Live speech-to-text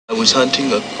I was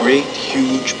hunting a great,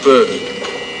 huge bird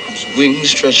whose wings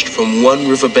stretched from one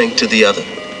riverbank to the other.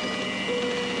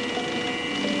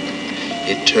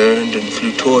 It turned and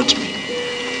flew towards me,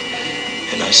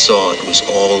 and I saw it was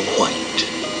all white.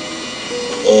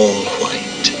 All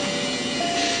white.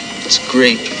 Its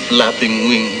great flapping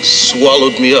wings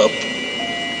swallowed me up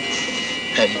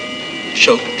and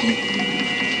choked me.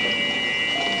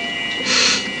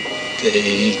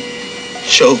 They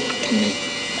choked me.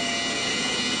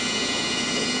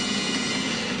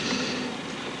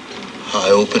 I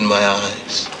opened my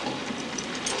eyes,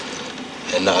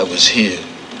 and I was here,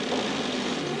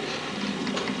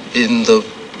 in the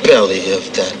belly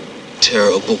of that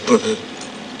terrible bird.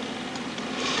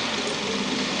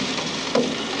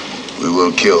 We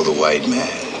will kill the white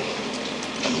man,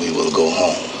 and we will go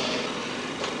home.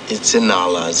 It's in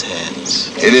Allah's hands.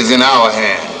 It is in our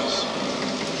hands.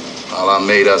 Allah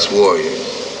made us warriors,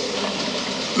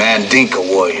 Mandinka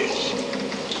warriors.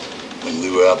 When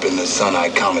we were up in the sun, I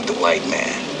counted the white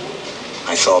man.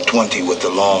 I saw 20 with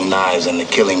the long knives and the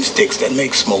killing sticks that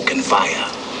make smoke and fire.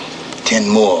 10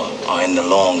 more are in the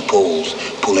long poles,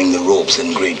 pulling the ropes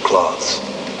and great cloths.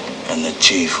 And the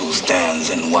chief who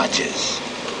stands and watches.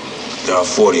 There are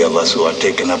 40 of us who are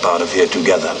taken up out of here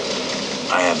together.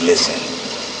 I have listened.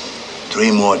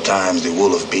 3 more times the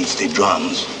wolf beats the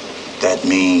drums. That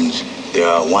means there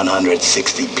are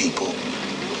 160 people.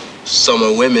 Some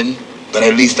are women. But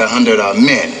at least 100 are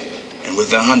men. And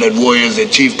with 100 warriors, the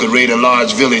chief could raid a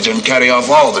large village and carry off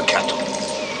all the cattle.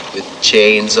 With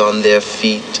chains on their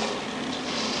feet.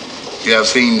 You have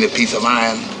seen the piece of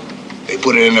iron? They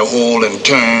put it in a hole and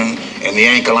turn, and the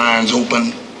ankle irons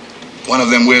open. One of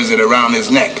them wears it around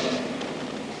his neck.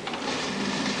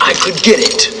 I could get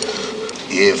it.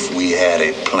 If we had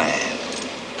a plan.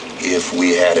 If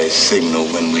we had a signal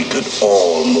when we could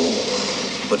all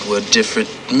move. But we're different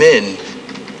men.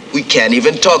 We can't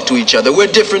even talk to each other.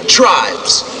 We're different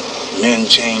tribes. Men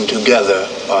chained together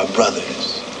are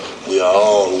brothers. We are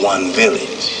all one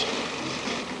village.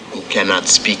 Who cannot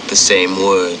speak the same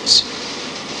words.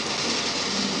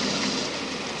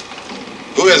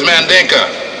 Who is Mandinka?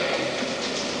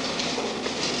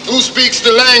 Who speaks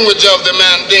the language of the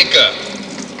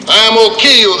Mandinka? I am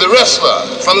Okiyu, the wrestler,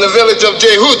 from the village of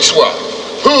Jehutswa.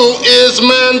 Who is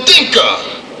Mandinka?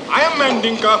 I am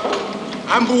Mandinka.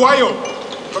 I'm Buwayo,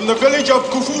 from the village of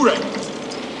Kufure.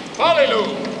 Hallelu,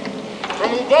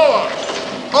 from Uboa.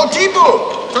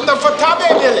 Otibu, from the Fatabe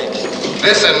village.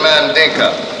 Listen,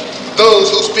 Mandinka, those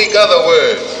who speak other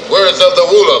words, words of the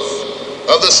Wolof,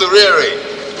 of the Sereri,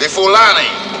 the Fulani,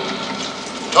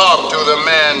 talk to the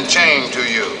man chained to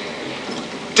you.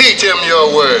 Teach him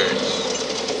your words.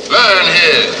 Learn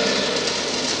his.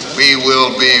 We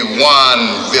will be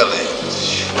one village.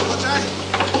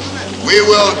 We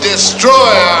will destroy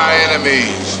our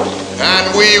enemies,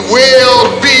 and we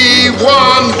will be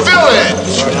one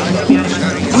village.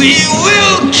 We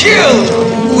will kill